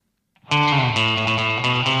Hello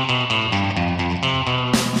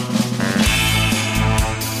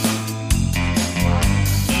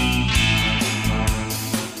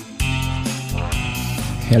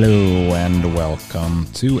and welcome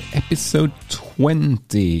to episode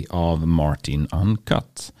 20 of Martin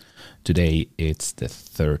Uncut. Today it's the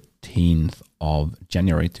 13th of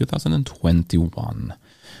January 2021.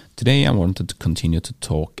 Today I wanted to continue to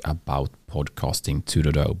talk about podcasting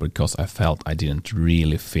 2.0 because I felt I didn't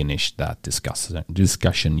really finish that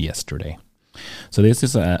discussion yesterday. So this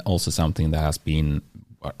is also something that has been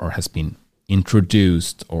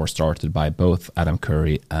introduced or started by both Adam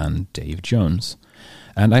Curry and Dave Jones.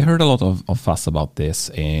 And I heard a lot of fuss about this,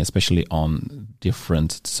 especially on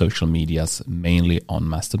different social medias, mainly on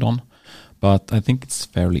Mastodon. But I think it's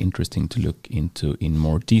fairly interesting to look into in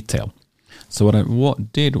more detail. So what I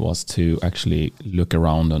did was to actually look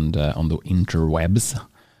around on the interwebs.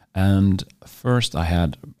 And first I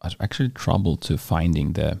had actually trouble to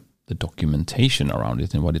finding the documentation around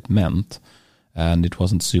it and what it meant. And it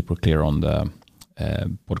wasn't super clear on the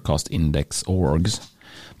podcast index orgs.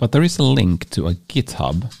 But there is a link to a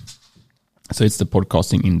GitHub. So it's the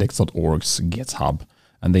podcastingindex.org's GitHub.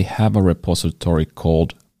 And they have a repository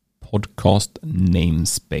called Podcast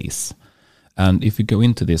Namespace. And if you go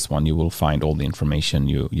into this one, you will find all the information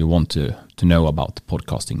you want to know about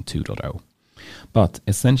podcasting 2.0. But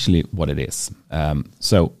essentially what it is.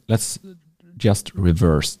 So let's just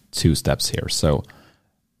reverse 2 steps here. So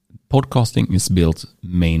podcasting is built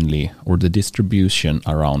mainly, or the distribution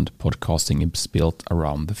around podcasting is built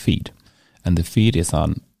around the feed. And the feed is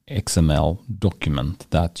an XML document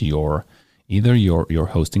that either your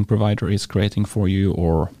hosting provider is creating for you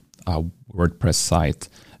or a WordPress site.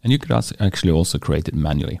 And you could actually also create it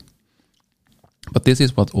manually. But this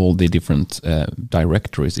is what all the different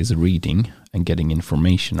directories is reading and getting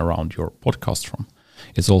information around your podcast from.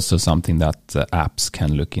 It's also something that apps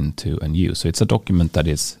can look into and use. So it's a document that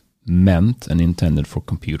is meant and intended for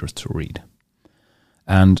computers to read.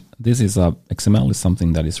 And XML is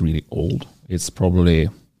something that is really old. It's probably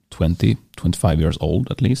 25 years old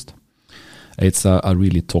at least. It's a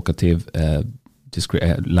really talkative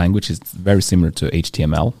language. It's very similar to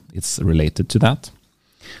HTML. It's related to that.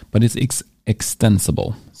 But it's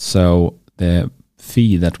extensible. So the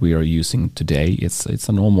feed that we are using today, it's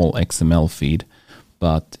a normal XML feed,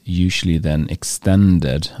 but usually then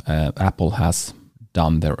extended. Apple has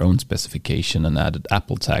done their own specification and added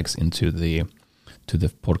Apple tags to the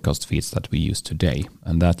podcast feeds that we use today.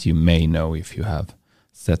 And that you may know if you have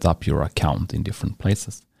set up your account in different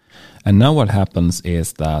places. And now what happens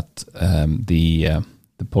is that the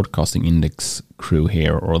podcasting index crew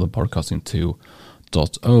here, or the podcasting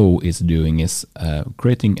 2.0 is doing is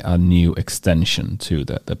creating a new extension to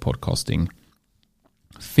the podcasting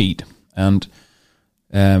feed. And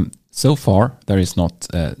so far, there is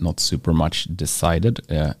not super much decided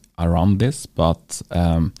around this, but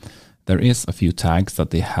there is a few tags that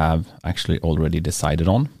they have actually already decided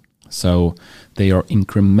on. So they are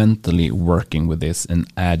incrementally working with this and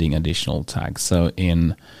adding additional tags. So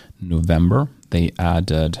in November, they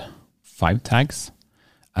added 5 tags,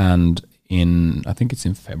 and I think it's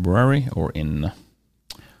in February or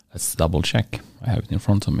let's double check. I have it in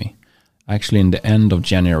front of me. Actually, in the end of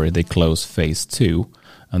January, they close phase 2.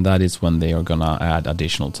 And that is when they are going to add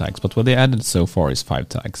additional tags. But what they added so far is 5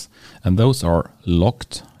 tags. And those are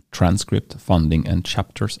locked, transcript, funding, and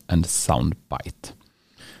chapters, and soundbite.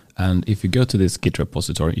 And if you go to this Git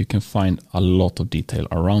repository, you can find a lot of detail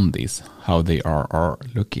around these, how they are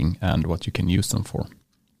looking and what you can use them for.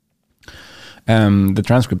 The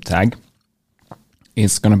transcript tag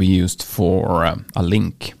is going to be used for a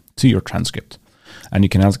link to your transcript. And you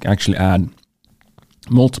can actually add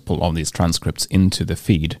multiple of these transcripts into the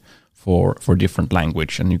feed for different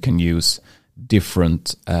language, and you can use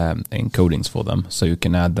different encodings for them. So you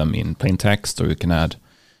can add them in plain text, or you can add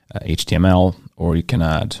HTML, or you can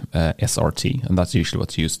add SRT, and that's usually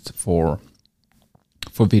what's used for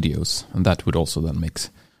videos. And that would also then make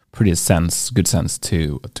good sense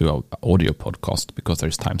to an audio podcast because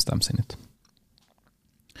there's timestamps in it.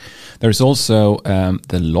 There's also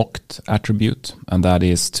the locked attribute, and that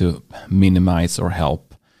is to minimize or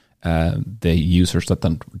help the users that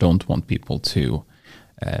don't want people to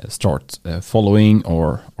start following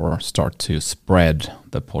or start to spread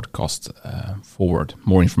the podcast forward.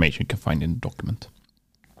 More information you can find in the document.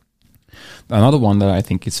 Another one that I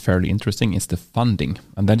think is fairly interesting is the funding,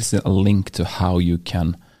 and that is a link to how you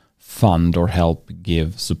can fund or help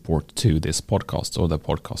give support to this podcast or the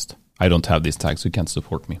podcast. I don't have these tags, so you can't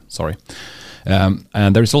support me. Sorry.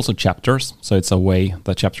 And there is also chapters. So it's a way,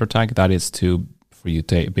 the chapter tag, that is for you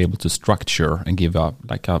to be able to structure and give a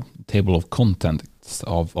table of contents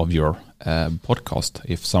of your podcast.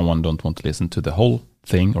 If someone don't want to listen to the whole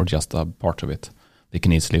thing or just a part of it, they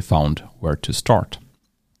can easily find where to start.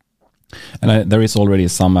 And there is already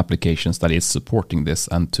some applications that is supporting this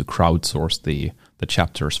and to crowdsource the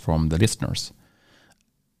chapters from the listeners.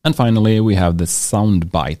 And finally, we have the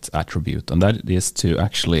soundbite attribute, and that is to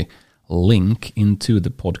actually link into the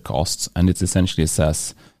podcasts, and it essentially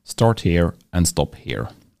says start here and stop here.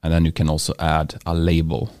 And then you can also add a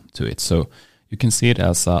label to it. So you can see it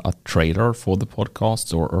as a trailer for the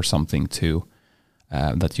podcasts or something to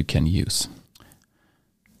that you can use.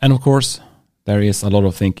 And of course, there is a lot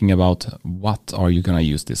of thinking about what are you going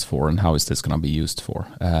to use this for and how is this going to be used for.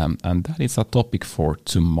 And that is a topic for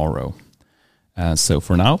tomorrow. So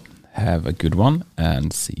for now, have a good one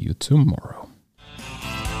and see you tomorrow.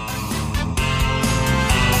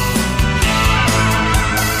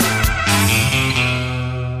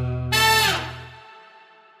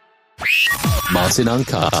 Martin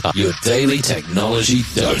Uncut, your daily technology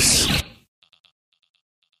dose.